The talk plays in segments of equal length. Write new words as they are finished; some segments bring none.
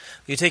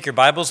You take your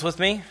Bibles with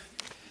me,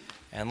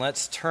 and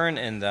let's turn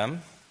in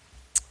them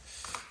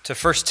to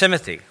 1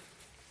 Timothy.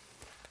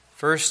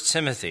 1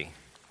 Timothy.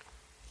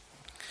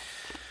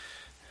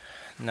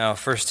 Now,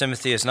 1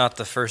 Timothy is not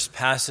the first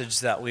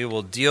passage that we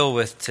will deal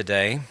with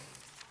today,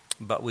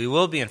 but we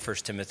will be in 1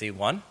 Timothy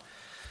 1,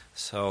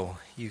 so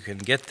you can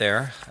get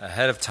there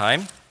ahead of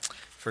time.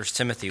 1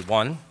 Timothy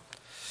 1.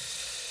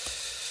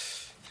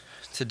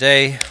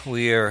 Today,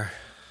 we are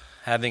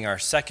having our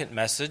second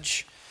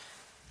message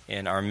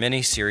in our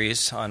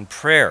mini-series on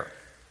prayer.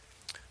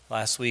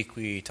 Last week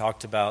we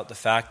talked about the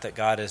fact that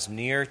God is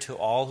near to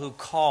all who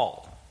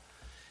call.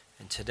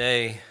 And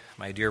today,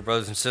 my dear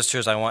brothers and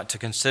sisters, I want to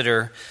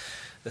consider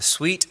the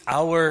sweet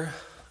hour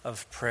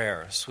of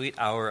prayer. Sweet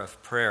hour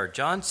of prayer.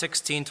 John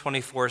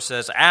 16:24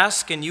 says,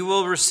 "Ask and you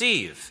will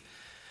receive,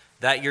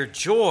 that your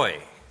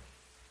joy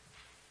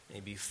may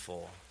be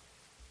full."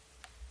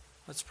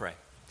 Let's pray.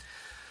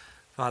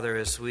 Father,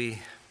 as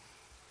we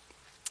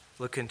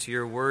look into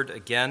your word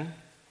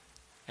again,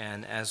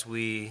 and as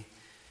we,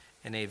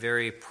 in a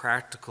very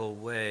practical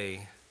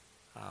way,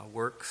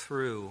 work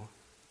through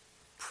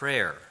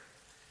prayer,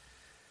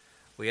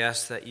 we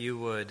ask that you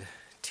would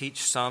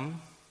teach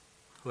some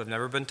who have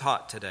never been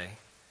taught today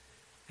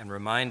and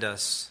remind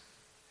us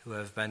who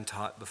have been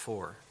taught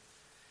before,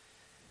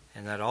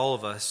 and that all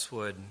of us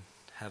would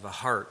have a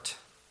heart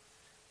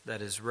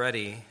that is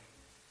ready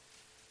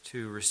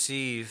to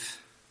receive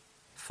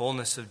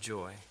fullness of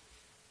joy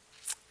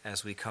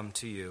as we come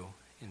to you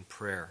in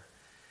prayer.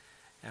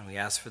 And we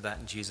ask for that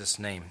in Jesus'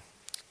 name.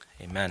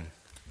 Amen.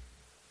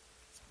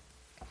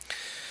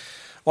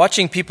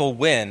 Watching people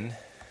win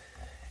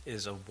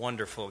is a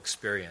wonderful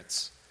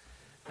experience.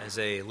 As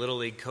a Little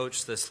League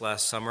coach this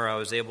last summer, I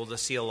was able to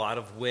see a lot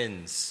of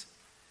wins.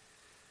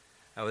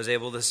 I was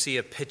able to see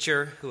a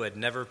pitcher who had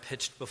never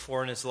pitched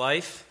before in his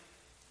life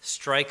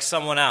strike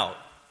someone out.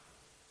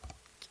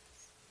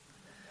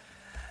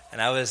 And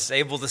I was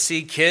able to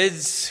see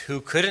kids who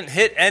couldn't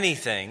hit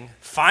anything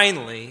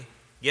finally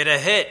get a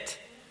hit.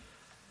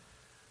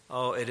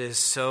 Oh, it is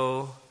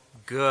so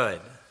good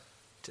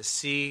to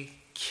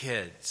see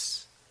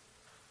kids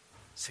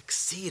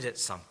succeed at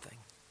something.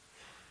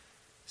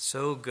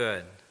 So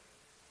good.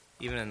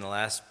 Even in the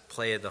last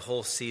play of the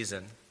whole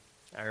season,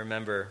 I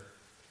remember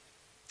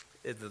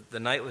the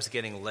night was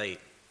getting late,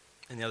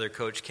 and the other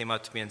coach came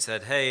up to me and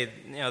said, "Hey,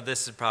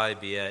 this would probably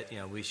be it.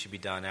 We should be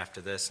done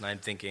after this." And I'm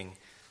thinking,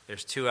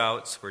 there's 2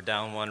 outs, we're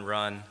down 1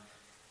 run,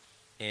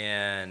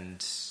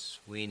 and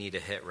we need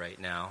a hit right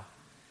now.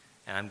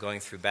 And I'm going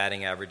through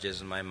batting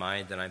averages in my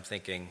mind, and I'm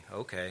thinking,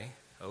 okay.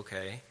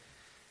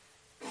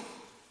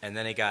 And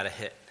then he got a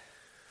hit.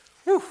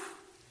 Whew!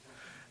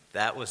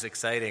 That was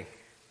exciting.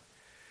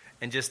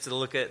 And just to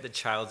look at the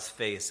child's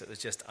face, it was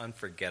just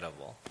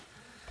unforgettable.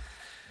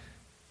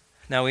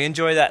 Now, we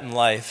enjoy that in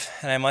life,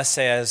 and I must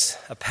say, as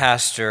a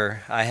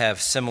pastor, I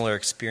have similar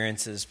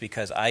experiences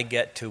because I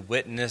get to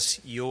witness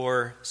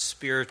your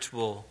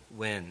spiritual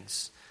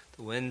wins,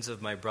 the wins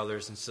of my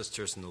brothers and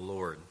sisters in the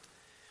Lord.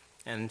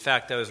 And in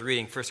fact, I was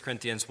reading 1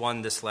 Corinthians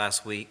 1 this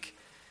last week,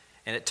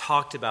 and it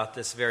talked about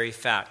this very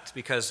fact,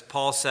 because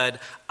Paul said,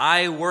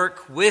 "I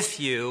work with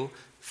you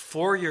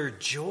for your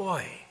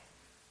joy."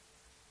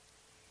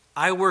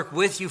 I work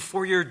with you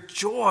for your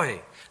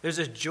joy. There's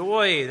a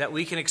joy that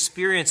we can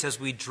experience as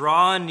we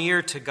draw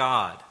near to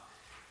God.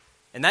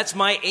 And that's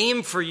my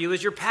aim for you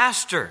as your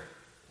pastor.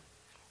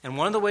 And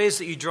one of the ways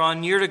that you draw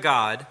near to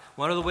God,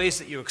 one of the ways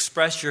that you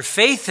express your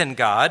faith in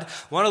God,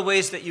 one of the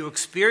ways that you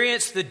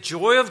experience the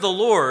joy of the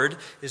Lord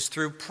is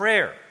through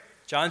prayer.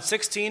 John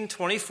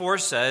 16:24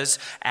 says,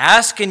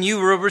 "Ask and you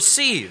will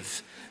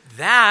receive,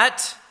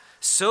 that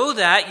so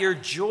that your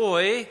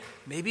joy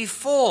may be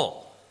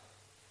full."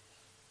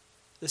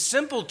 The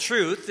simple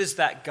truth is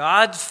that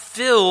God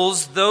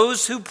fills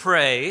those who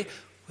pray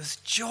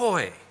with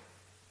joy.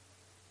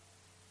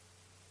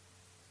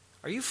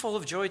 Are you full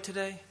of joy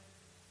today?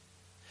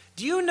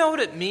 Do you know what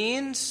it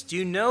means? Do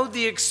you know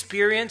the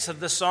experience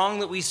of the song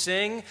that we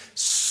sing?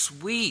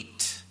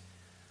 Sweet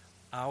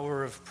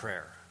hour of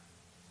prayer.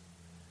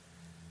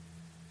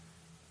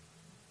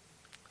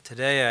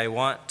 Today I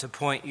want to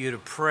point you to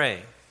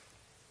pray,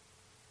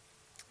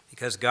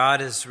 because God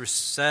has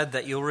said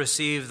that you'll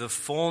receive the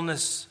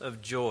fullness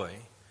of joy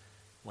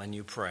when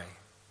you pray.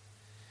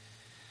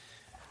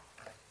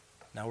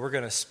 Now we're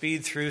going to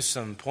speed through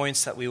some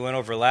points that we went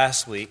over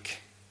last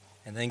week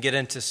and then get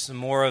into some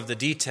more of the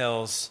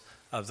details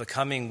of the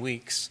coming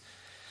weeks.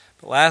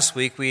 But last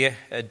week we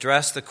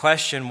addressed the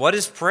question, what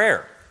is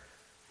prayer?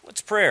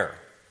 What's prayer?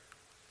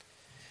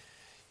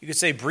 You could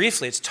say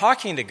briefly, it's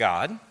talking to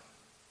God.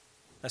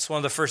 That's one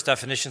of the first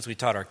definitions we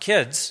taught our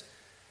kids.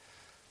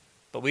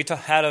 But we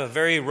had a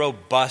very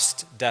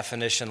robust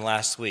definition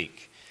last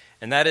week.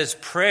 And that is,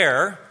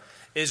 prayer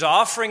is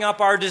offering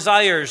up our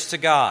desires to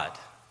God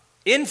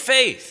in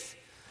faith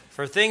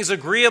for things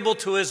agreeable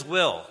to His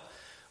will,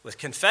 with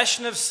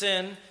confession of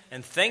sin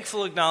and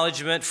thankful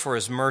acknowledgement for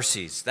His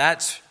mercies.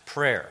 That's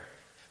prayer.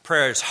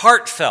 Prayer is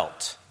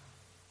heartfelt,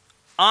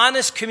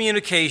 honest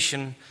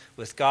communication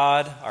with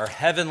God, our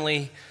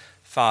Heavenly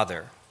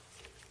Father.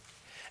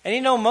 And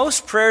you know,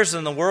 most prayers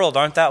in the world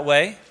aren't that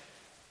way.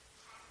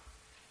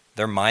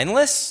 They're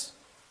mindless.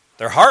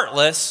 They're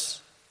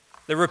heartless.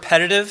 They're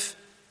repetitive.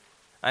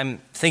 I'm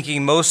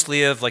thinking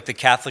mostly of like the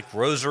Catholic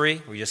rosary,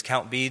 where you just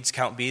count beads,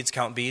 count beads,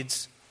 count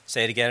beads.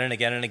 Say it again and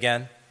again and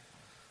again.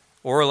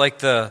 Or like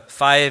the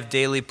 5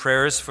 daily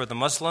prayers for the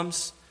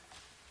Muslims,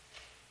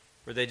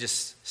 where they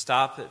just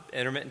stop at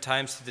intermittent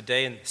times through the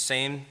day and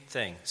same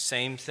thing,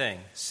 same thing,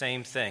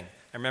 same thing.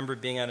 I remember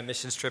being on a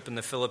missions trip in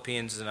the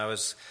Philippines, and I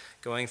was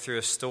going through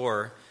a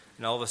store,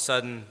 and all of a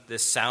sudden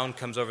this sound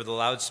comes over the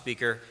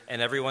loudspeaker,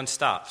 and everyone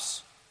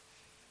stops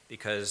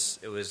because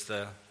it was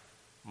the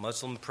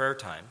Muslim prayer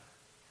time.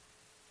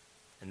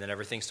 And then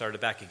everything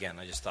started back again.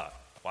 I just thought,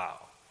 wow.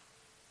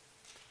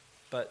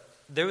 But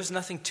there was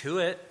nothing to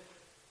it.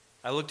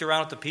 I looked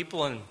around at the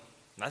people and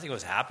nothing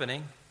was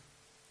happening.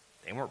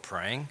 They weren't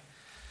praying.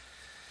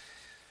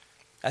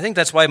 I think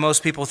that's why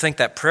most people think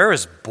that prayer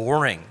is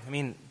boring. I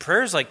mean,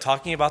 prayer is like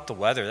talking about the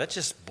weather. That's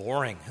just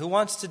boring. Who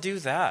wants to do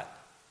that?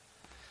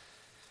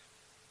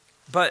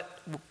 But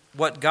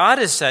what God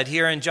has said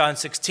here in John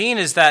 16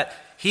 is that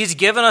He's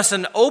given us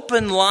an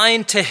open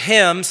line to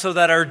Him so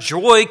that our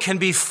joy can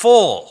be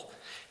full.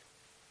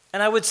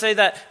 And I would say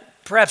that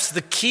perhaps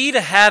the key to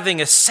having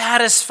a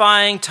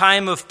satisfying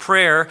time of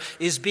prayer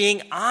is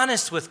being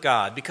honest with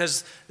God,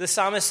 because the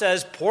psalmist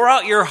says, pour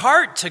out your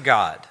heart to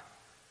God.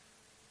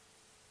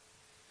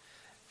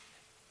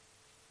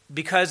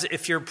 Because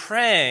if you're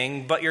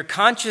praying, but your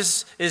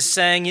conscience is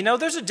saying, you know,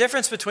 there's a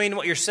difference between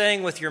what you're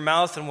saying with your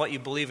mouth and what you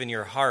believe in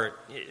your heart.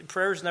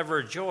 Prayer is never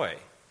a joy,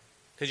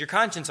 because your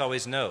conscience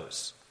always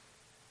knows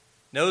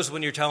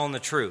when you're telling the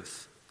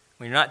truth.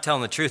 When you're not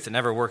telling the truth, it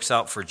never works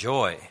out for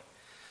joy.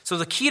 So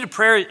the key to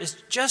prayer is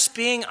just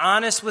being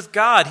honest with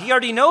God. He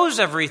already knows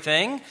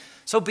everything,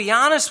 so be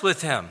honest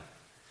with Him.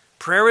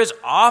 Prayer is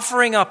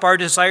offering up our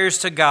desires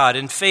to God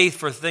in faith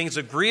for things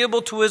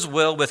agreeable to His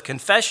will, with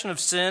confession of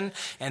sin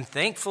and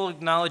thankful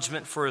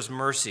acknowledgement for His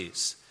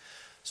mercies.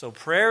 So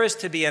prayer is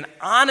to be an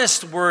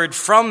honest word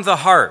from the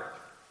heart.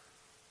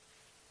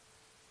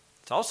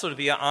 It's also to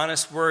be an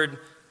honest word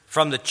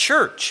from the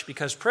church,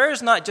 because prayer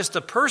is not just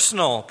a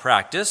personal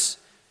practice,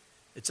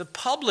 it's a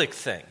public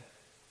thing.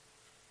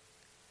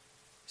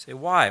 Say,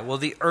 why? Well,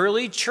 the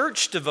early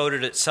church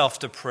devoted itself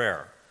to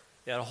prayer.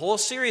 They had a whole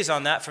series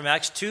on that from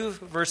Acts 2,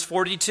 verse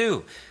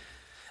 42.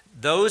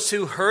 Those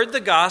who heard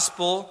the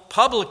gospel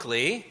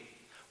publicly,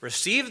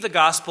 received the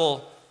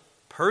gospel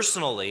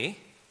personally,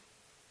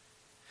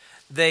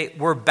 they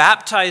were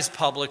baptized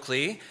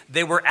publicly,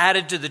 they were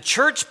added to the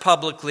church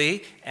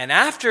publicly, and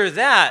after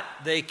that,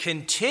 they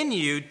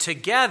continued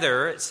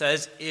together, it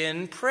says,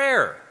 in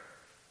prayer.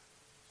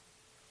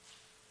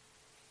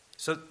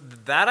 So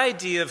that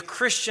idea of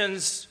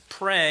Christians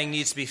praying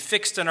needs to be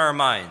fixed in our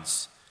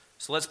minds.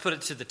 So let's put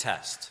it to the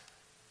test.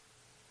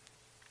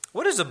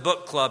 What does a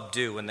book club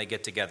do when they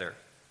get together?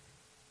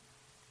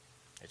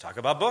 They talk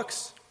about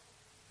books.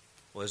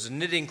 What does a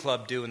knitting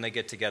club do when they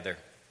get together?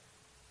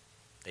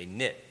 They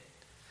knit.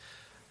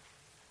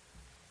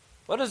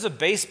 What does a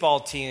baseball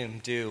team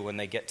do when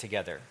they get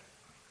together?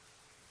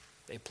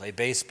 They play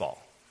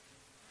baseball.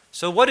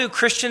 So what do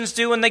Christians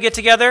do when they get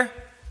together?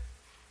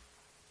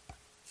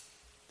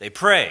 They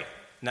pray.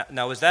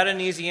 Now, is that an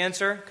easy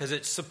answer? Because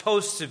it's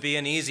supposed to be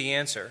an easy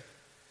answer,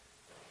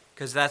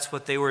 because that's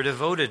what they were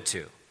devoted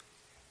to.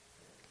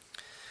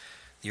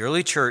 The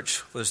early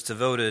church was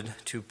devoted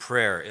to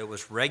prayer. It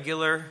was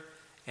regular,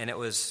 and it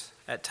was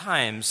at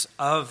times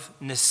of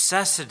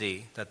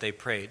necessity that they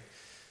prayed,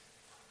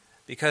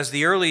 because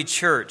the early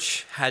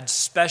church had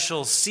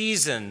special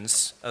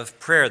seasons of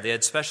prayer. They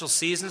had special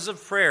seasons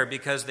of prayer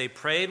because they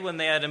prayed when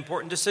they had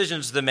important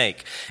decisions to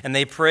make, and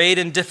they prayed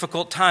in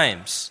difficult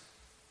times.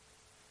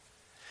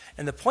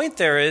 And the point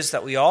there is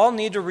that we all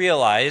need to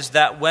realize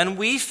that when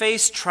we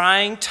face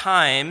trying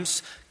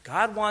times,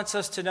 God wants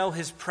us to know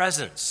His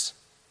presence.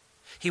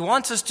 He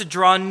wants us to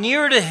draw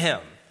near to Him.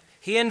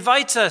 He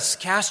invites us,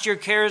 cast your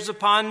cares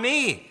upon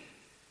me.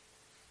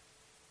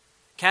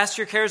 Cast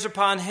your cares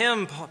upon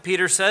Him,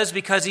 Peter says,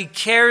 because He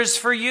cares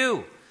for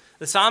you.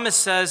 The psalmist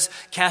says,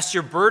 cast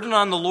your burden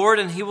on the Lord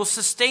and He will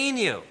sustain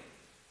you.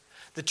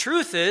 The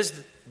truth is,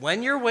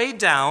 when you're weighed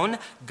down,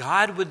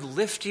 God would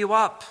lift you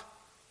up.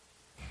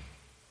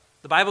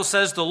 The Bible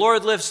says the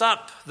Lord lifts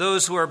up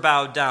those who are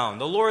bowed down.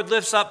 The Lord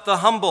lifts up the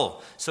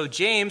humble. So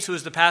James, who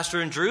is the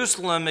pastor in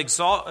Jerusalem,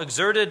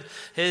 exhorted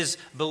his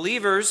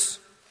believers,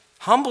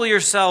 humble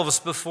yourselves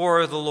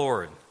before the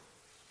Lord,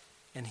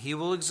 and He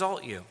will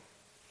exalt you.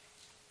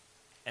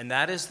 And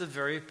that is the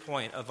very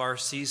point of our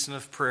season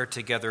of prayer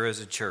together as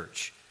a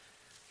church,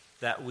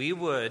 that we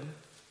would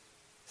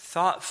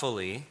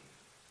thoughtfully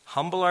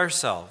humble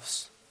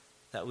ourselves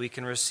that we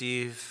can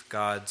receive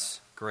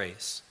God's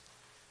grace.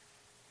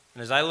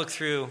 And as I look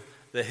through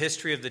the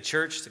history of the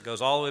church that goes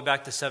all the way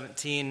back to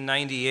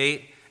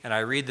 1798, and I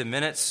read the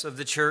minutes of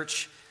the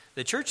church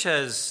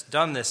has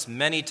done this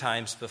many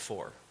times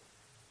before.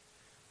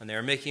 When they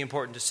were making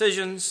important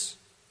decisions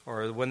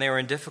or when they were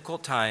in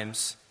difficult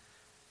times,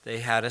 they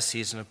had a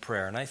season of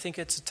prayer. And I think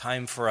it's a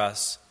time for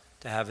us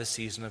to have a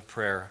season of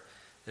prayer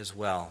as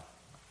well.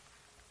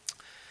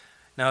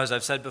 Now, as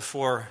I've said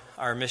before,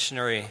 our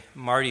missionary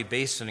Marty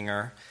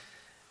Basinger,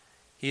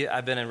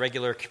 I've been in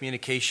regular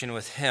communication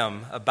with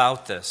him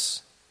about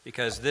this,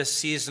 because this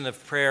season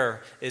of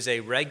prayer is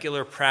a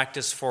regular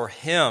practice for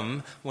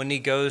him when he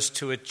goes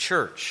to a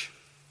church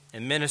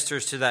and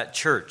ministers to that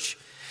church.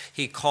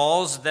 He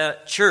calls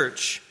that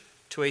church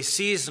to a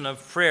season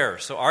of prayer.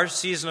 So our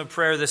season of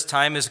prayer this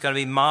time is going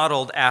to be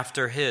modeled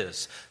after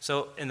his.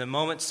 So in the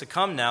moments to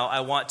come now,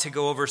 I want to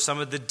go over some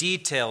of the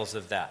details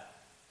of that.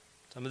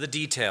 Some of the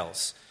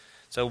details.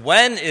 So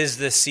when is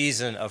this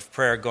season of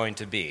prayer going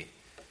to be?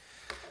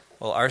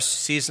 Well, our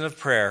season of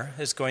prayer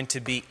is going to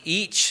be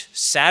each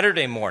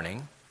Saturday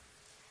morning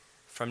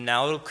from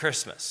now till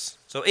Christmas.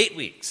 So 8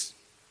 weeks.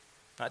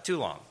 Not too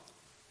long.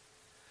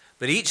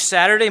 But each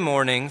Saturday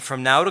morning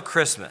from now to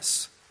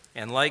Christmas,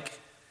 and like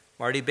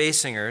Marty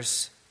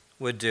Basinger's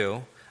would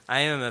do, I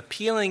am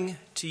appealing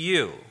to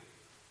you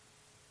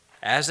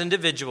as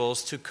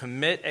individuals to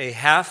commit a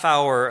half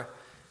hour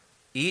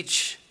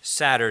each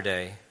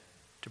Saturday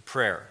to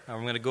prayer. Now,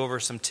 I'm going to go over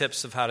some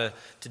tips of how to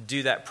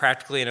do that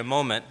practically in a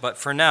moment, but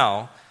for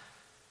now,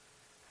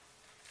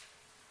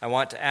 I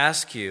want to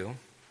ask you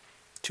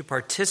to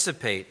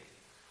participate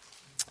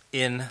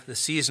in the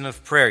season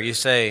of prayer. You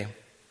say,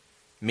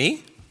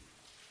 me?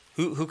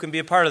 Who can be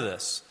a part of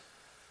this?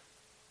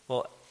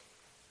 Well,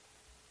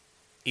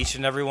 each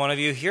and every one of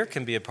you here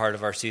can be a part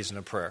of our season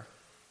of prayer.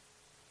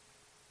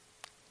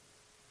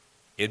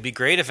 It'd be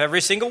great if every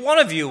single one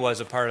of you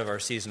was a part of our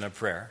season of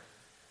prayer.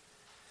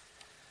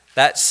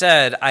 That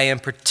said, I am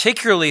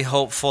particularly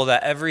hopeful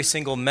that every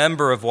single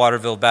member of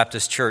Waterville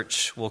Baptist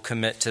Church will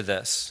commit to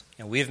this.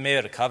 And we've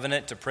made a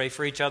covenant to pray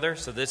for each other,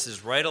 so this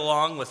is right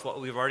along with what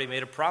we've already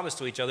made a promise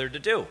to each other to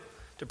do,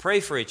 to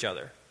pray for each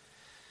other.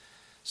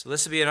 So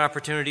this would be an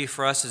opportunity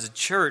for us as a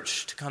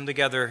church to come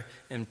together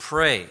and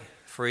pray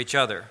for each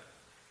other.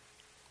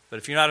 But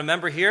if you're not a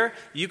member here,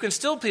 you can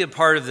still be a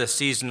part of this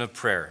season of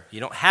prayer. You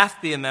don't have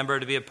to be a member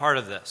to be a part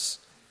of this.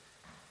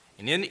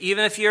 And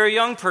even if you're a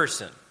young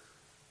person,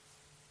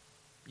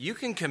 you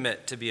can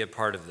commit to be a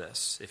part of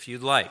this if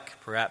you'd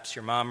like. Perhaps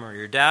your mom or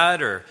your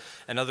dad or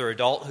another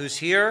adult who's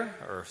here,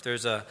 or if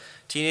there's a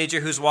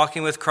teenager who's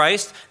walking with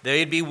Christ,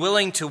 they'd be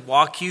willing to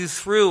walk you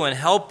through and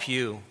help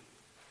you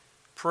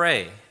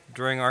pray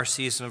during our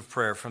season of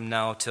prayer from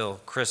now till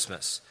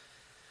Christmas.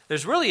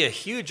 There's really a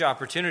huge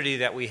opportunity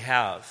that we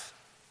have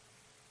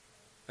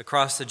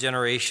across the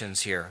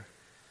generations here.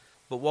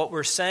 But what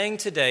we're saying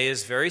today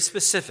is very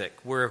specific.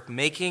 We're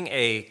making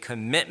a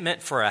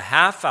commitment for a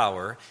half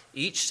hour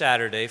each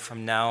Saturday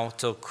from now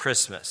till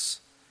Christmas.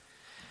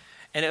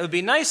 And it would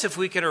be nice if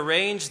we could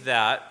arrange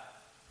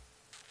that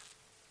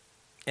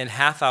in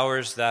half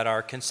hours that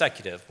are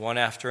consecutive, one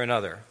after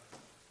another.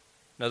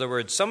 In other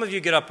words, some of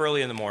you get up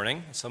early in the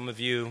morning, some of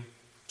you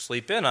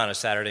sleep in on a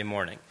Saturday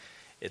morning.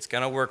 It's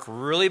going to work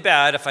really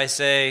bad if I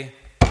say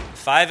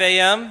 5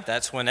 a.m.,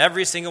 that's when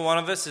every single one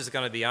of us is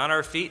going to be on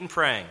our feet and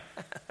praying.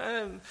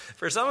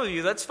 For some of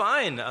you, that's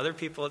fine. Other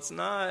people, it's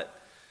not.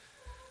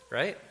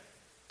 Right?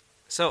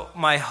 So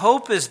my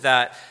hope is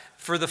that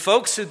for the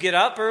folks who get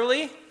up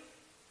early,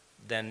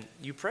 then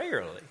you pray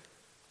early.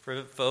 For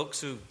the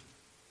folks who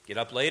get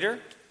up later,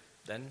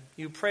 then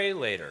you pray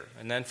later.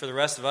 And then for the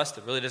rest of us,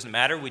 it really doesn't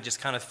matter. We just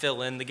kind of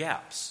fill in the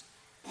gaps.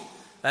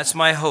 That's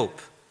my hope.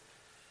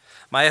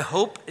 My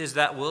hope is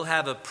that we'll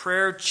have a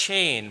prayer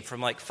chain from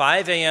like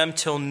 5 a.m.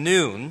 till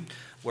noon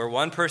where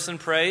one person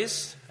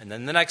prays, and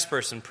then the next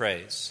person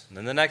prays, and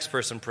then the next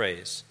person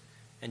prays.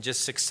 And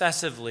just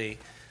successively,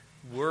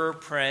 we're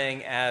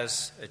praying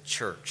as a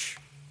church.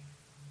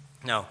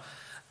 Now,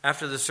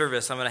 after the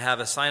service, I'm going to have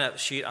a sign-up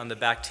sheet on the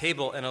back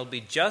table, and it'll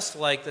be just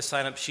like the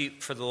sign-up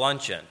sheet for the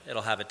luncheon.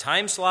 It'll have a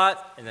time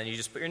slot, and then you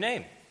just put your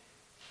name.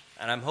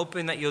 And I'm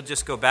hoping that you'll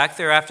just go back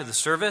there after the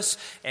service,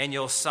 and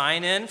you'll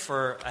sign in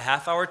for a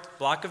half-hour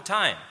block of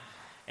time.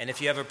 And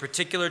if you have a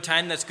particular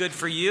time that's good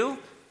for you,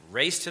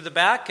 race to the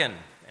back and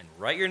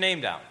write your name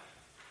down.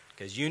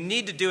 Because you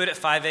need to do it at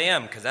 5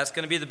 a.m., because that's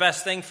going to be the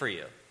best thing for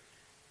you.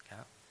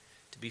 Okay?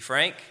 To be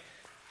frank,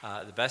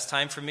 the best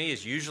time for me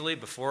is usually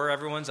before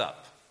everyone's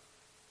up.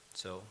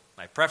 So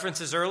my preference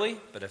is early,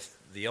 but if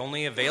the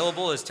only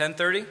available is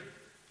 10:30,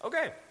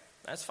 okay,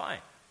 that's fine.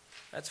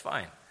 That's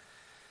fine.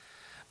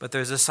 But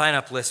there's a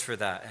sign-up list for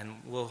that, and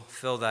we'll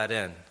fill that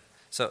in.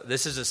 So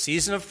this is a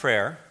season of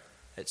prayer.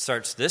 It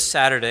starts this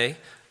Saturday,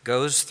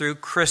 goes through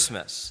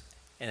Christmas,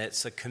 and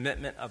it's a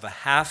commitment of a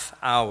half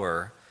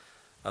hour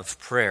of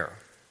prayer.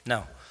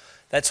 Now,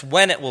 that's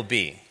when it will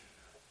be.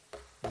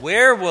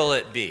 Where will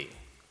it be?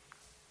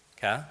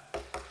 Okay?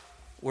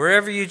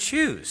 Wherever you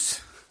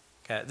choose.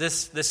 Okay?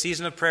 This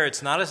season of prayer,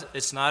 it's not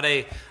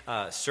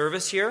a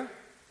service here.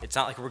 It's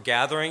not like we're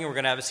gathering and we're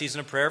going to have a season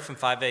of prayer from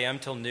 5 a.m.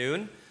 till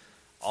noon.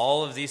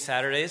 All of these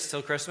Saturdays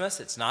till Christmas.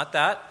 It's not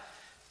that.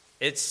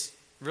 It's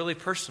really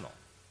personal.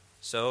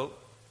 So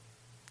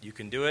you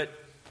can do it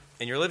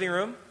in your living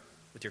room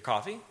with your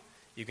coffee.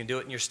 You can do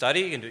it in your study.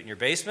 You can do it in your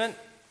basement.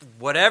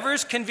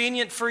 Whatever's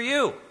convenient for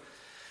you.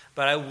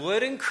 But I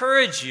would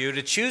encourage you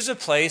to choose a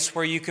place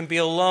where you can be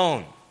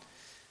alone.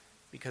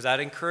 because I'd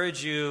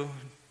encourage you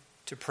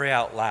to pray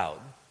out loud.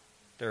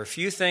 There are a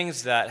few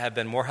things that have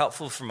been more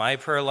helpful for my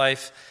prayer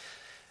life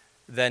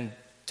than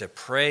to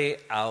pray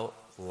out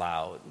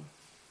loud.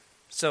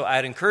 So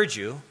I'd encourage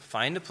you,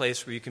 find a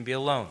place where you can be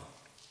alone.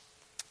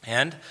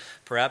 And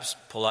perhaps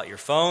pull out your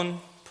phone,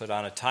 put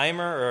on a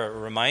timer or a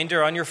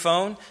reminder on your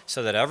phone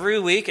so that every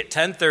week at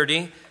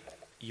 10:30,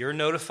 you're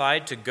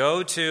notified to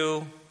go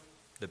to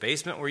the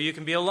basement where you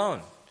can be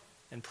alone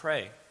and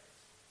pray.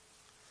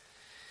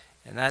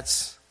 And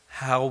that's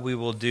how we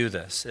will do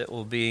this. It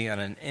will be on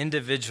an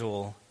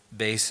individual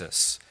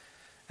basis,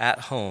 at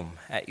home,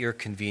 at your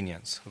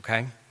convenience,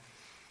 okay?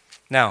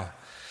 Now,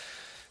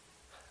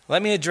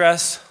 let me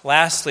address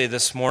lastly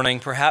this morning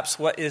perhaps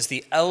what is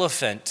the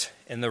elephant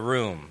in the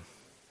room.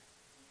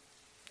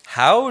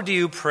 How do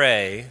you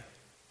pray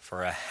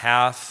for a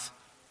half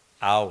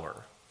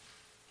hour?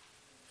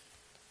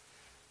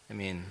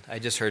 I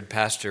just heard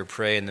Pastor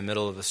pray in the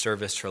middle of the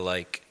service for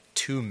like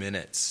 2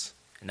 minutes,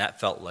 and that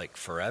felt like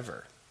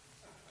forever.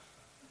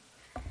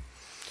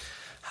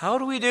 How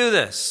do we do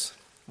this?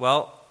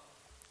 Well,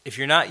 if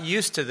you're not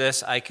used to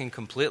this, I can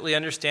completely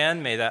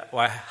understand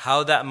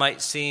how that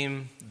might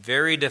seem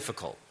very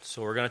difficult.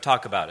 So we're going to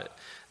talk about it.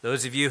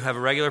 Those of you who have a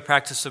regular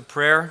practice of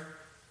prayer,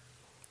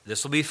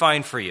 this will be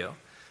fine for you.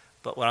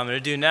 But what I'm going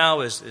to do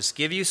now is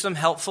give you some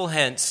helpful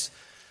hints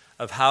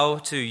of how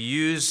to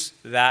use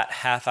that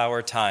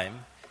half-hour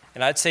time.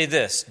 And I'd say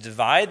this: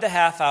 divide the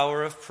half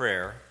hour of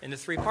prayer into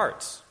 3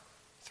 parts,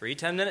 3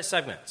 10-minute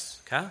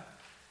segments, okay?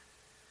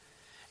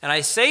 And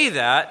I say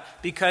that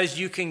because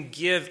you can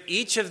give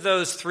each of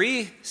those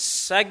 3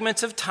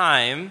 segments of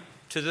time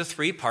to the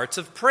 3 parts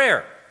of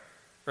prayer.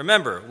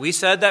 Remember, we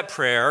said that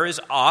prayer is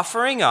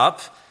offering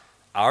up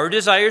our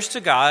desires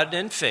to God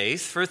in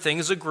faith for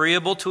things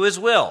agreeable to His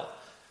will,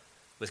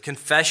 with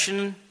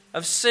confession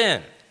of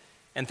sin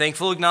and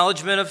thankful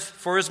acknowledgement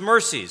for His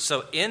mercies.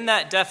 So in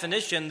that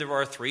definition, there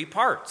are 3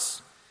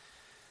 parts.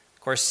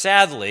 Of course,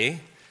 sadly,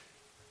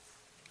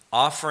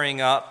 offering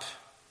up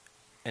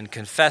and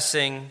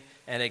confessing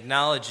and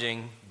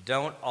acknowledging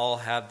don't all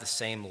have the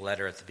same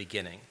letter at the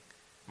beginning.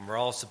 And we're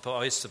all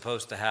always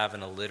supposed to have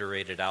an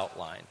alliterated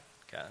outline.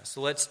 Okay,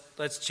 so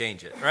let's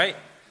change it, right?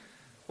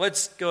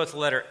 Let's go with the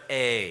letter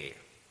A.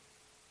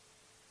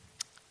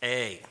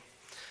 A.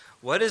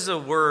 What is a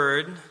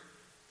word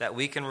that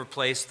we can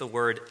replace the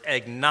word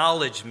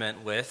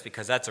acknowledgement with,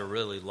 because that's a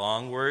really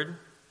long word?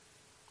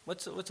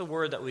 What's a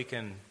word that we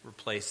can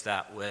replace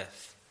that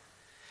with?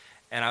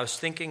 And I was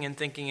thinking, and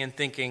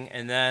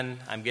then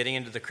I'm getting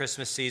into the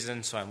Christmas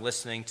season, so I'm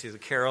listening to the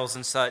carols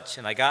and such,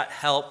 and I got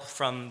help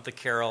from the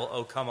carol,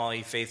 "O Come All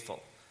Ye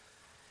Faithful."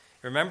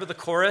 Remember the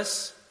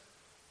chorus?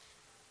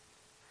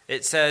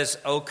 It says,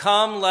 "O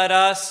come, let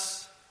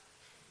us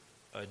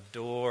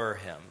adore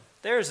Him."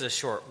 There's a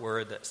short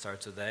word that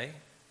starts with A.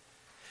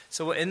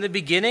 So in the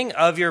beginning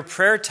of your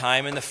prayer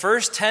time, in the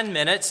first 10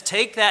 minutes,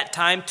 take that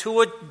time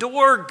to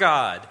adore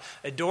God.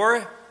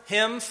 Adore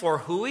Him for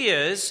who He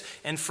is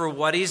and for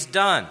what He's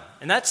done.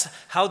 And that's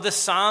how the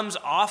Psalms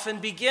often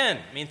begin.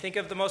 Think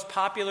of the most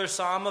popular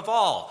psalm of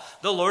all.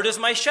 "The Lord is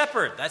my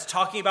shepherd." That's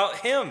talking about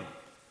Him.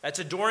 That's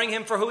adoring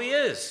Him for who He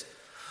is.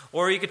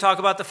 Or you could talk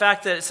about the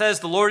fact that it says,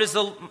 "The Lord is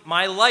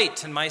my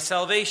light and my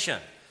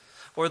salvation."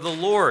 Or, "The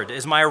Lord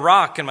is my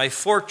rock and my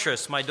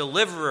fortress, my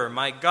deliverer,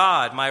 my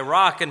God, my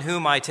rock in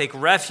whom I take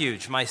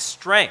refuge, my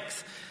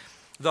strength,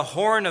 the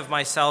horn of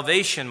my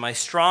salvation, my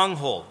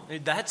stronghold."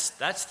 That's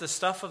the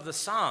stuff of the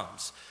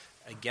Psalms.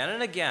 Again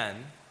and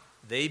again,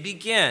 they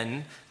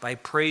begin by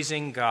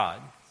praising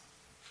God.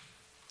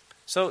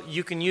 So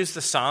you can use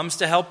the Psalms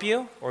to help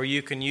you, or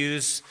you can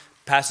use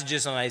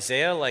passages in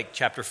Isaiah like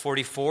chapter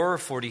 44 or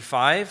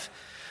 45.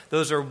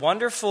 Those are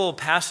wonderful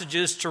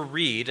passages to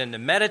read and to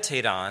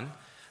meditate on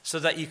so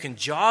that you can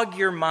jog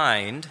your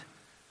mind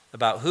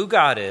about who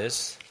God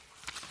is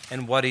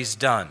and what He's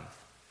done.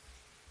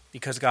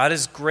 Because God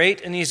is great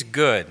and He's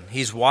good.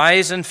 He's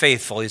wise and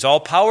faithful. He's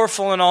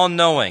all-powerful and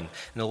all-knowing.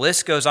 And the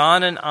list goes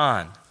on and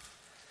on.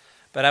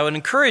 But I would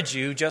encourage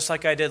you, just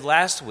like I did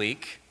last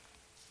week,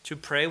 to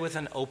pray with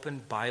an open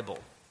Bible.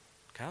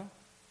 Okay?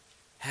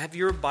 Have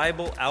your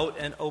Bible out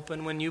and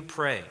open when you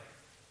pray.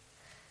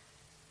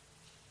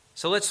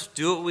 So let's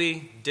do what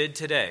we did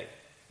today.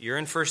 You're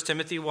in 1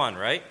 Timothy 1,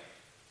 right?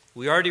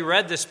 We already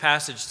read this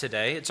passage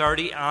today. It's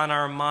already on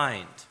our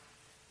mind.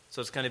 So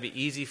it's going to be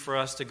easy for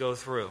us to go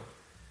through.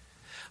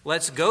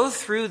 Let's go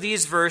through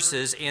these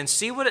verses and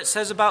see what it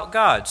says about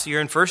God. So you're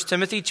in 1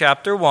 Timothy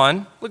chapter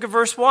 1. Look at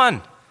verse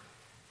 1.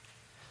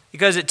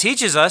 Because it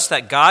teaches us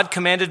that God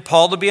commanded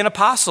Paul to be an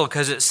apostle,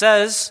 because it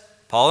says,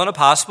 "Paul, an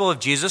apostle of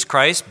Jesus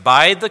Christ,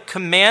 by the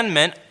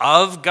commandment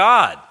of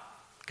God."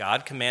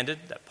 God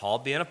commanded that Paul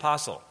be an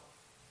apostle.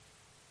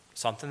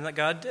 Something that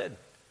God did.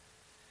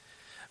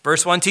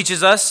 Verse 1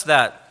 teaches us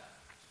that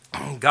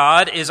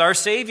God is our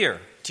Savior.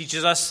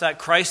 Teaches us that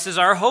Christ is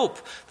our hope.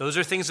 Those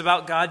are things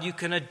about God you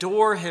can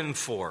adore Him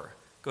for.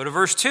 Go to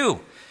verse 2.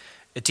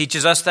 It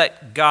teaches us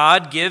that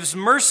God gives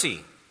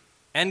mercy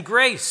and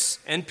grace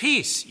and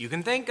peace. You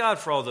can thank God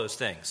for all those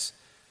things.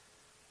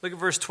 Look at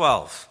verse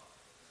 12.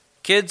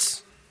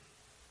 Kids,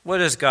 what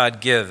does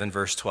God give in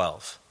verse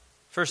 12?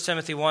 1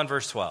 Timothy 1,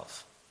 verse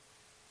 12.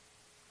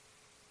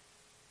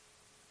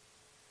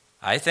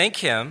 I thank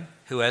him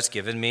who has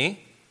given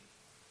me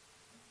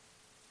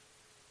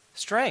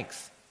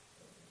strength.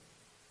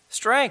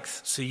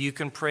 Strength. So you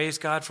can praise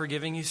God for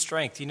giving you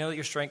strength. You know that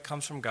your strength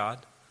comes from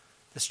God.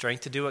 The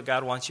strength to do what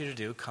God wants you to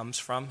do comes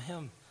from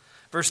him.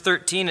 Verse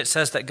 13, it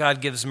says that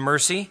God gives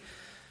mercy.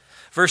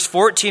 Verse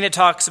 14, it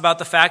talks about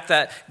the fact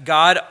that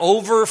God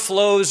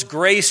overflows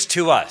grace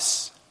to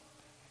us.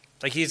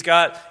 Like he's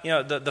got,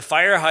 the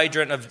fire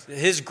hydrant of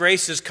his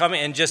grace is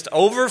coming and just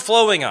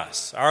overflowing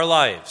us, our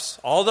lives,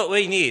 all that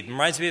we need. It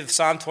reminds me of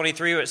Psalm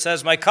 23 where it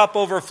says, my cup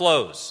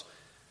overflows.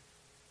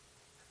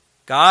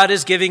 God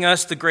is giving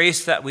us the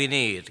grace that we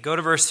need. Go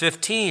to verse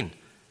 15. It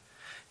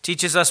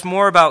teaches us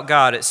more about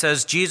God. It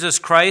says, Jesus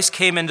Christ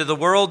came into the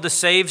world to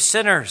save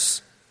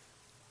sinners.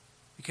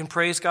 You can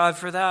praise God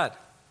for that.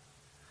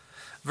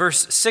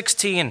 Verse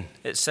 16,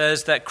 it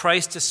says that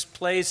Christ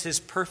displays his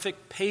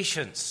perfect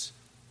patience.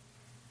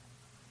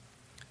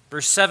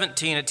 Verse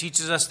 17, it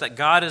teaches us that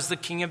God is the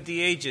King of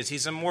the ages.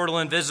 He's immortal,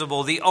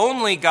 invisible, the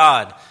only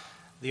God,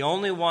 the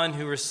only one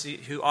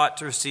who ought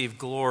to receive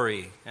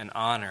glory and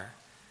honor.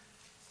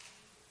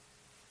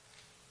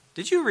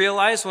 Did you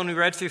realize when we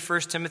read through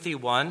 1 Timothy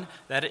 1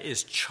 that it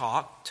is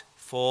chocked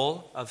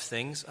full of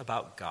things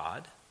about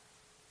God?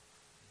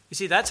 You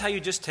see, that's how you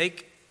just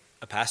take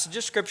a passage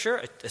of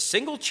Scripture, a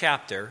single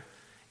chapter,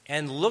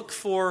 and look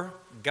for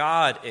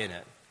God in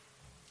it.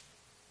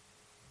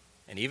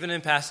 And even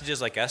in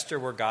passages like Esther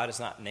where God is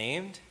not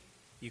named,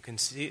 you can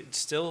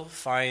still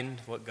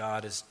find what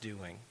God is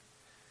doing.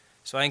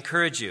 So I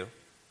encourage you,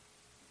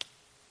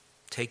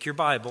 take your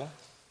Bible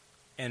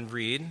and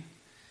read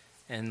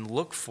and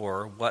look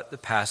for what the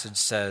passage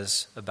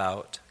says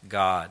about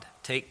God.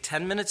 Take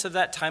 10 minutes of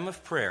that time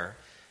of prayer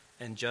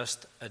and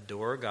just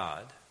adore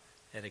God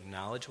and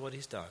acknowledge what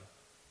he's done.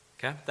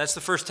 Okay? That's the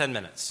first 10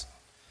 minutes.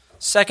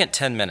 Second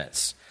 10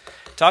 minutes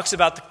talks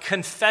about the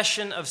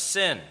confession of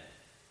sin.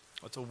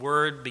 What's a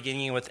word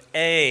beginning with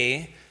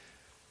A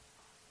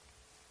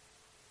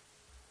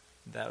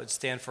that would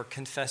stand for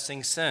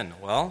confessing sin?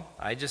 Well,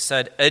 I just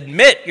said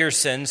admit your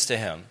sins to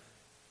him.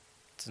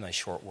 It's a nice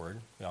short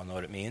word. We all know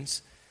what it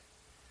means.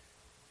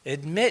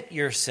 Admit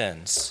your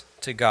sins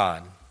to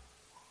God.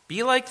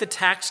 Be like the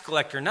tax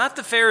collector, not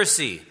the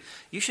Pharisee.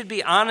 You should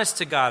be honest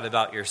to God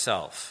about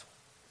yourself.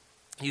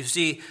 You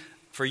see,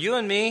 for you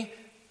and me,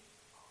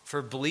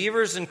 for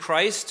believers in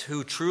Christ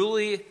who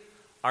truly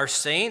are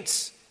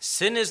saints,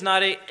 sin is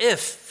not a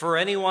if for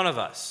any one of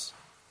us.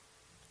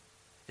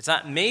 It's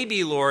not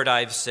maybe, Lord,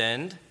 I've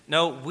sinned.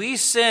 No, we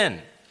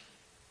sin.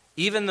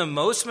 Even the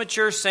most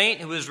mature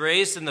saint who was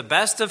raised in the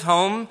best of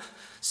homes,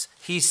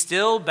 he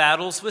still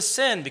battles with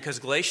sin because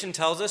Galatians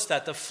tells us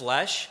that the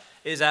flesh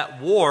is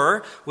at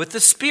war with the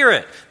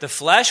Spirit. The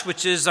flesh,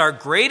 which is our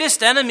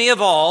greatest enemy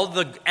of all,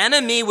 the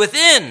enemy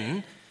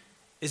within,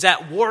 is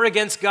at war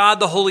against God,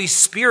 the Holy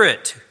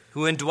Spirit,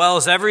 who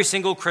indwells every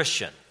single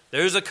Christian.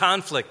 There's a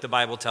conflict, the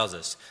Bible tells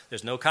us.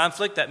 There's no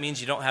conflict, that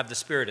means you don't have the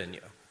Spirit in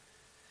you.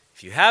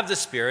 If you have the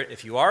Spirit,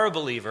 if you are a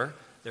believer,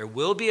 there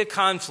will be a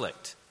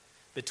conflict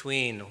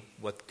between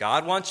what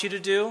God wants you to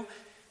do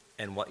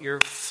and what your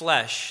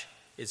flesh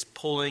is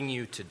pulling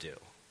you to do.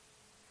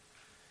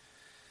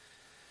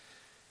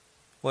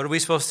 What are we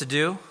supposed to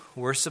do?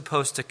 We're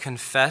supposed to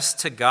confess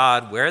to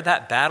God where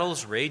that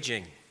battle's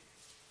raging.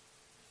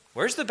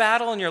 Where's the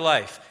battle in your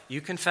life?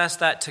 You confess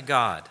that to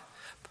God.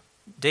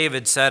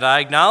 David said, I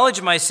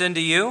acknowledge my sin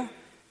to you.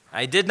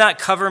 I did not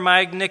cover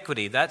my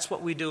iniquity. That's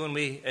what we do when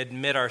we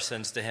admit our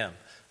sins to him.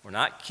 We're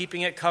not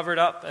keeping it covered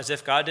up as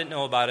if God didn't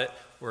know about it.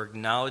 We're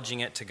acknowledging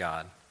it to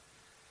God.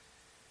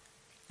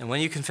 And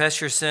when you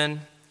confess your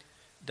sin,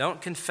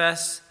 don't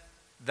confess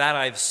that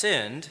I've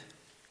sinned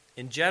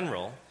in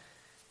general.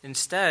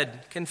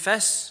 Instead,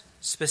 confess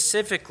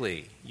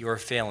specifically your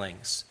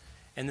failings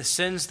and the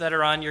sins that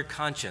are on your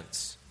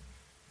conscience.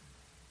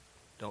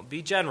 Don't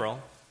be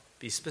general,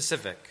 be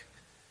specific.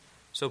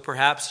 So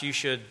perhaps you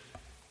should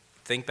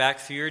think back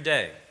through your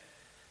day.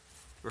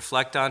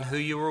 Reflect on who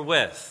you were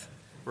with.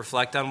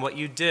 Reflect on what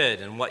you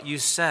did and what you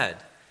said.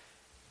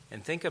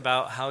 And think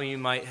about how you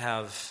might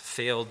have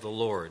failed the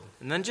Lord.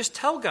 And then just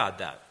tell God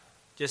that.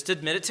 Just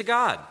admit it to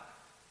God.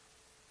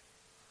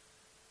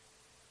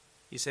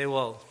 You say,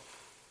 well,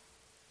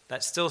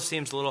 that still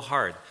seems a little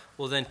hard.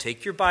 Well, then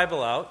take your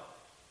Bible out,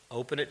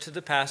 open it to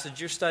the passage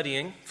you're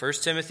studying. 1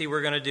 Timothy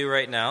we're going to do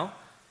right now.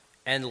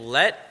 And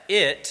let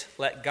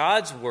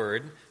God's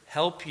word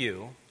help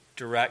you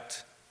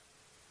direct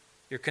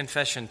your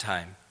confession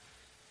time.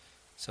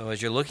 So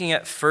as you're looking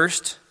at 1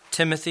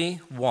 Timothy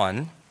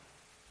 1,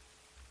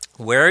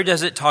 where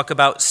does it talk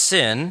about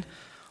sin,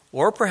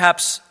 or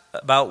perhaps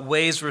about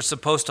ways we're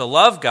supposed to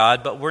love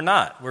God, but we're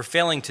not? We're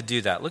failing to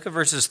do that. Look at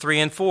verses 3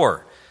 and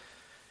 4.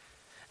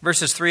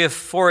 Verses 3 and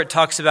 4, it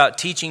talks about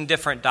teaching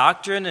different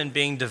doctrine and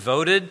being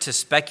devoted to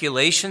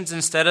speculations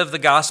instead of the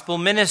gospel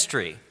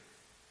ministry.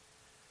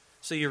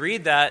 So you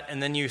read that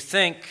and then you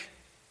think,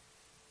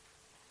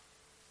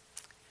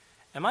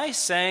 Am I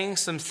saying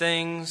some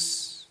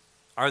things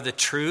are the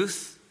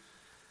truth,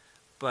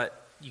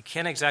 but you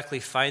can't exactly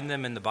find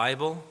them in the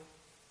Bible?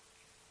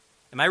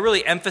 Am I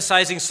really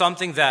emphasizing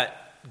something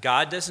that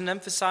God doesn't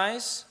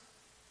emphasize?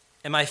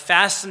 Am I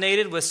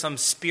fascinated with some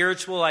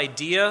spiritual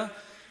idea,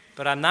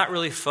 but I'm not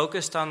really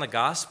focused on the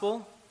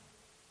gospel?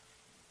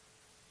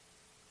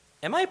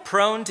 Am I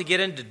prone to get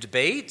into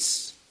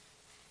debates?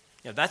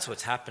 That's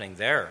what's happening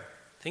there.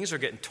 Things are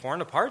getting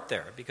torn apart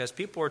there because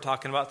people are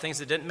talking about things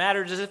that didn't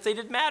matter as if they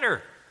did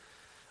matter.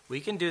 We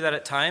can do that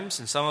at times,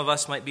 and some of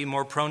us might be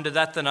more prone to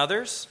that than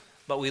others.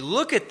 But we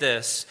look at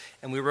this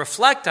and we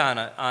reflect on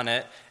it,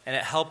 and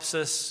it helps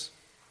us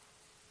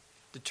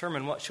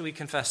determine what should we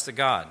confess to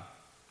God.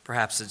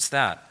 Perhaps it's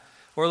that.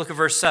 Or look at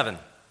verse 7.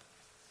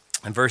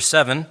 In verse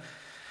 7,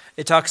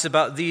 it talks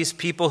about these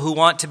people who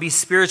want to be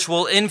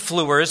spiritual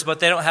influencers, but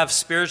they don't have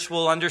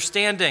spiritual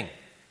understanding.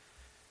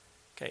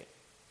 Okay,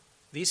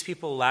 these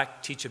people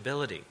lack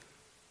teachability.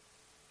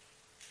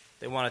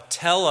 They want to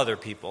tell other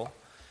people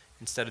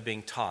instead of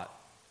being taught.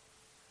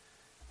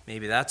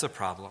 Maybe that's a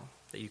problem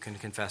that you can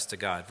confess to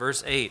God.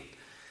 Verse 8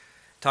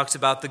 talks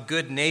about the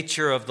good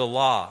nature of the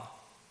law.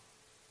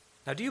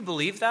 Now, do you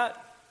believe that?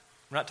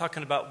 We're not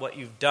talking about what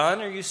you've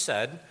done or you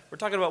said. We're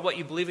talking about what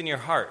you believe in your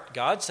heart.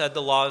 God said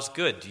the law is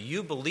good. Do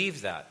you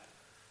believe that?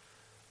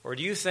 Or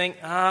do you think,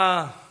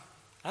 I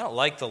don't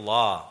like the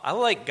law. I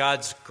like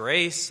God's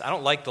grace. I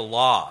don't like the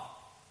law.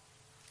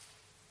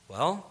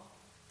 Well,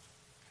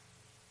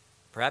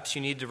 perhaps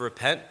you need to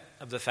repent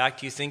of the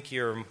fact you think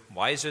you're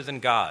wiser than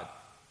God.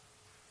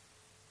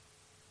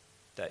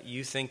 That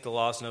you think the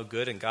law is no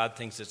good and God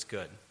thinks it's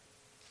good.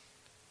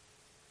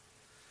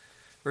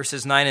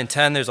 Verses 9 and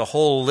 10, there's a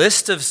whole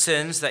list of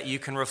sins that you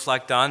can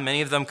reflect on.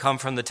 Many of them come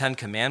from the Ten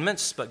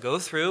Commandments, but go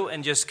through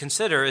and just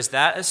consider, is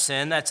that a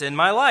sin that's in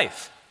my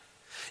life?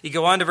 You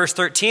go on to verse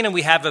 13, and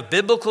we have a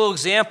biblical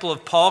example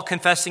of Paul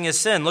confessing his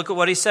sin. Look at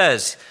what he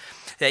says.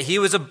 That he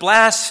was a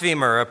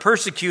blasphemer, a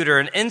persecutor,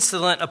 an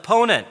insolent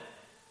opponent,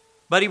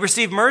 but he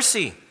received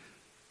mercy.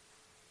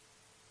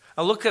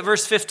 Now look at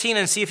verse 15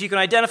 and see if you can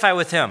identify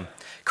with him.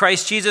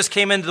 Christ Jesus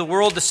came into the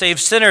world to save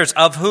sinners,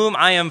 of whom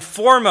I am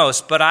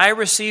foremost, but I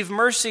receive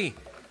mercy.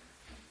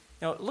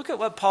 Look at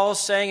what Paul is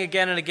saying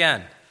again and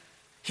again.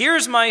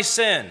 Here's my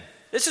sin.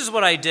 This is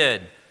what I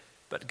did,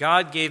 but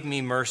God gave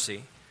me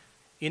mercy.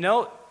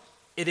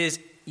 It is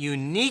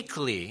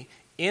uniquely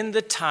in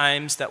the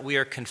times that we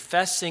are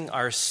confessing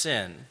our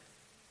sin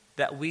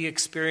that we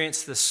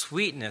experience the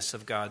sweetness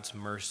of God's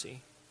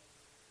mercy.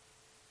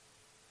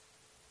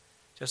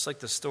 Just like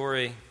the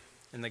story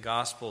in the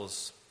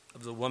Gospels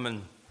of the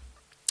woman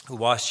who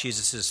washed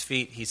Jesus'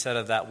 feet, he said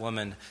of that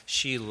woman,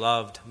 she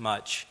loved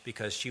much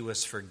because she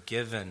was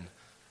forgiven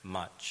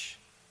much.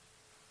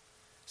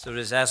 So it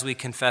is as we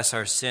confess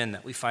our sin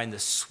that we find the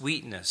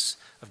sweetness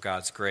of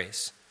God's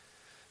grace.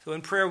 So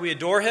in prayer we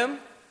adore him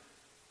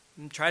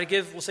and try to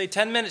give, we'll say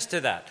 10 minutes to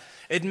that.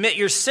 Admit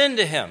your sin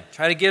to him.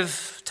 Try to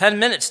give 10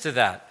 minutes to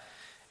that.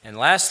 And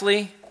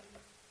lastly,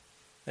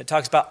 it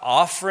talks about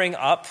offering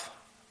up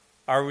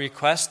our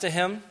request to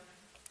him.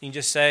 You can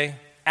just say,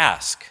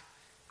 ask.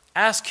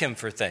 Ask him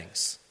for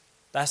things.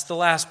 That's the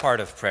last part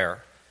of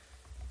prayer.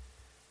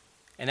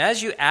 And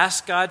as you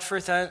ask God for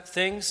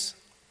things,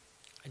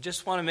 I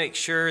just want to make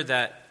sure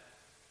that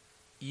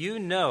you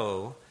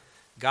know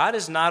God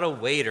is not a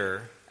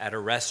waiter at a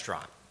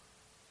restaurant.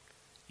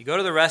 You go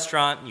to the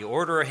restaurant and you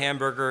order a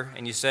hamburger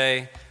and you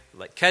say,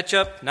 like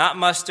ketchup, not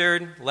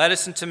mustard,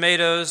 lettuce and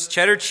tomatoes,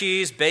 cheddar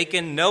cheese,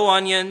 bacon, no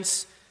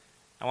onions.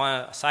 I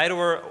want a side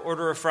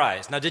order of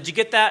fries. Now, did you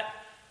get that?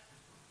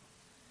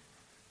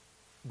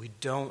 We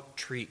don't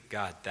treat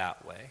God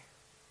that way.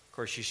 Of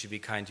course, you should be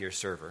kind to your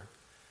server.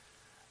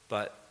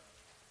 But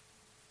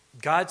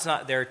God's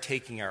not there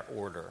taking our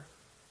order.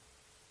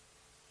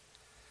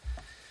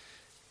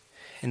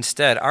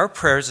 Instead, our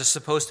prayers are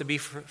supposed to be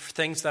for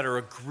things that are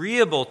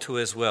agreeable to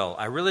his will.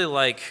 I really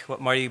like what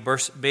Marty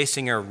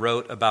Basinger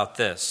wrote about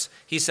this.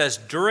 He says,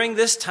 during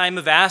this time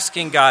of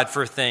asking God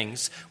for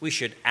things, we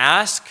should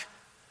ask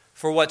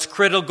for what's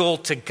critical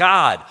to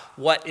God.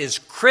 What is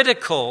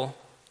critical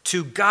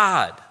to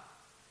God?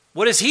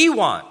 What does he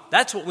want?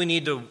 That's what we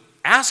need to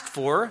ask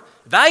for.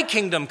 Thy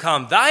kingdom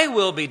come, thy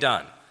will be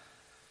done.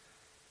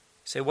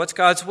 Say, what's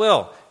God's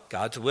will?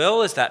 God's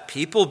will is that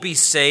people be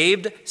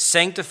saved,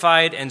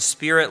 sanctified, and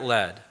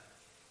spirit-led.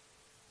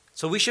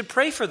 So we should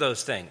pray for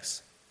those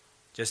things.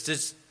 Just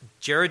as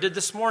Jared did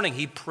this morning,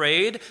 he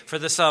prayed for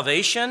the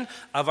salvation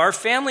of our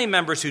family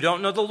members who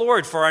don't know the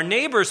Lord, for our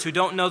neighbors who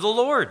don't know the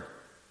Lord,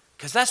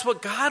 because that's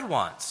what God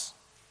wants.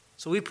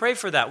 So we pray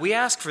for that. We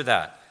ask for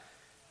that.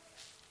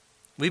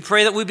 We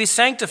pray that we be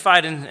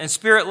sanctified and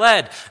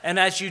spirit-led. And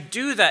as you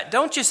do that,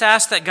 don't just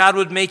ask that God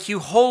would make you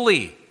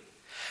holy.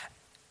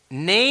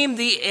 Name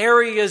the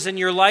areas in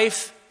your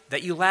life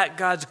that you lack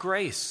God's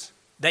grace,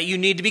 that you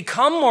need to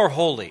become more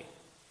holy.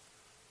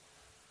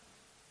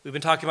 We've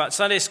been talking about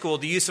Sunday school,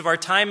 the use of our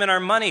time and our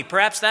money.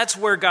 Perhaps that's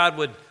where God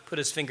would put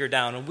his finger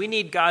down, and we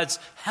need God's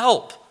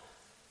help,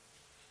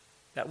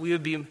 that we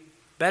would be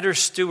better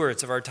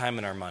stewards of our time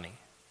and our money.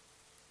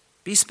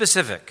 Be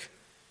specific.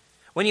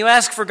 When you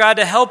ask for God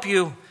to help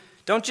you,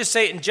 don't just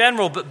say it in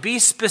general, but be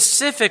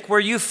specific where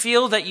you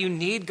feel that you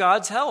need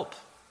God's help.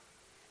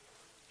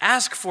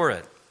 Ask for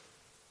it.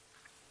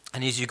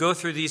 And as you go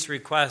through these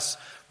requests,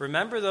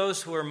 remember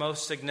those who are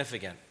most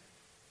significant.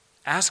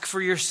 Ask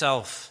for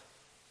yourself,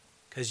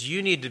 because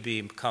you need to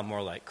become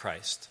more like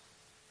Christ.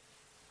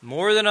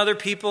 More than other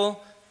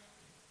people,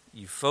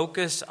 you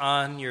focus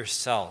on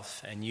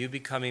yourself and you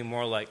becoming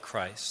more like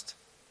Christ.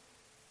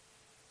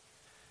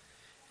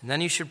 And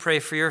then you should pray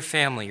for your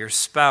family, your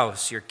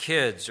spouse, your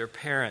kids, your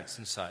parents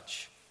and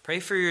such. Pray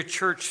for your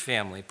church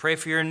family. Pray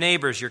for your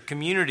neighbors, your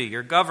community,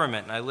 your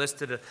government. And I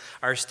listed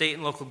our state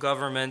and local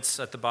governments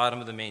at the bottom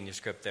of the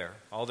manuscript there.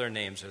 All their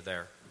names are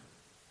there.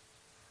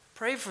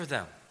 Pray for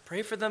them.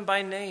 Pray for them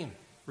by name.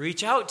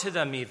 Reach out to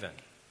them even,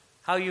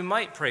 how you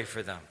might pray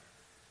for them.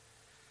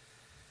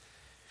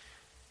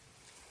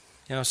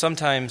 You know,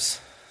 sometimes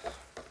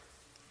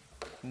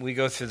we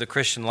go through the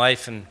Christian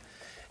life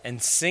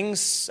and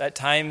things at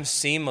times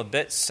seem a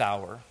bit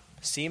sour,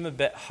 seem a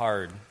bit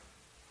hard.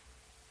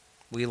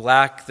 We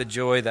lack the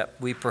joy that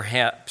we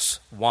perhaps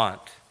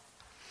want.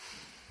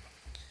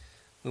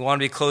 We want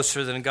to be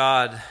closer than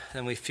God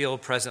than we feel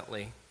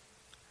presently.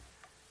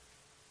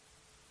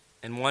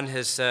 And one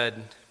has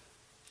said,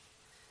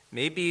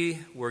 maybe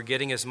we're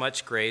getting as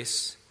much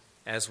grace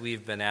as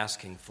we've been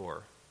asking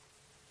for,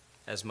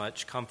 as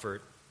much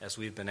comfort as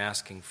we've been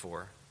asking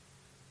for,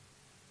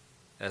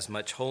 as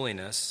much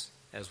holiness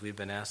as we've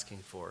been asking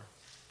for.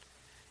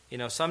 You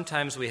know,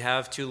 sometimes we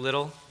have too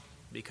little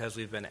because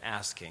we've been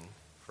asking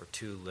for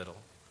too little.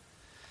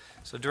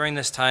 So during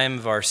this time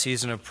of our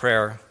season of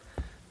prayer,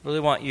 I really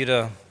want you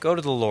to go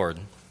to the Lord.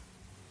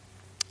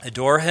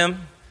 Adore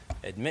Him,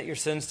 admit your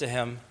sins to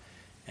Him,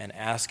 and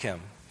ask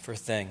Him for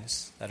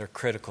things that are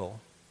critical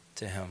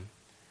to Him.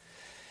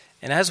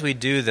 And as we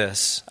do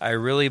this, I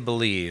really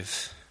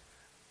believe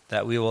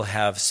that we will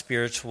have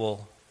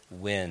spiritual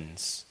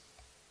wins.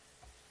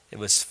 It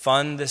was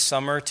fun this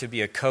summer to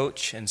be a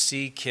coach and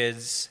see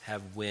kids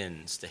have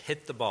wins, to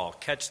hit the ball,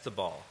 catch the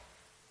ball,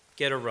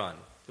 get a run.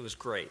 It was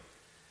great.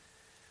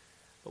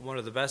 But one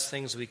of the best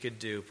things we could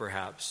do,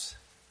 perhaps,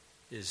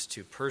 is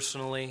to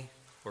personally,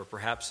 or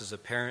perhaps as a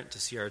parent, to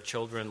see our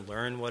children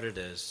learn what it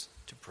is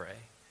to pray.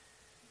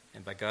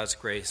 And by God's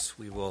grace,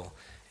 we will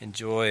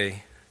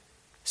enjoy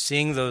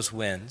seeing those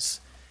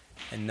wins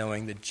and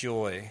knowing the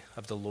joy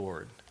of the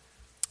Lord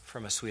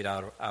from a sweet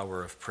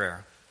hour of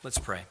prayer. Let's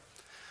pray.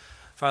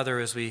 Father,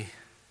 as we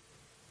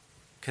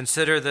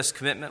consider this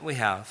commitment we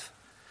have,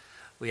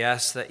 we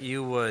ask that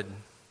you would,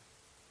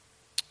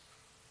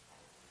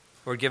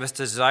 Lord, give us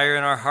desire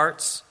in our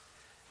hearts,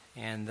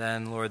 and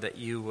then, Lord, that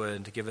you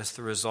would give us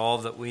the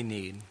resolve that we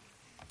need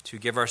to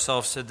give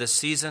ourselves to this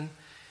season.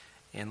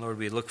 And, Lord,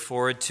 we look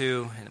forward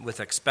to, and with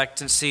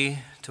expectancy,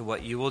 to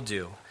what you will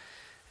do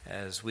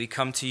as we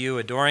come to you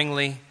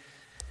adoringly,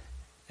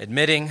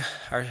 admitting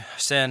our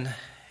sin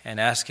and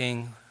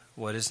asking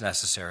what is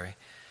necessary.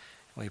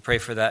 We pray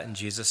for that in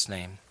Jesus'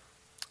 name.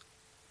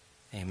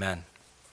 Amen.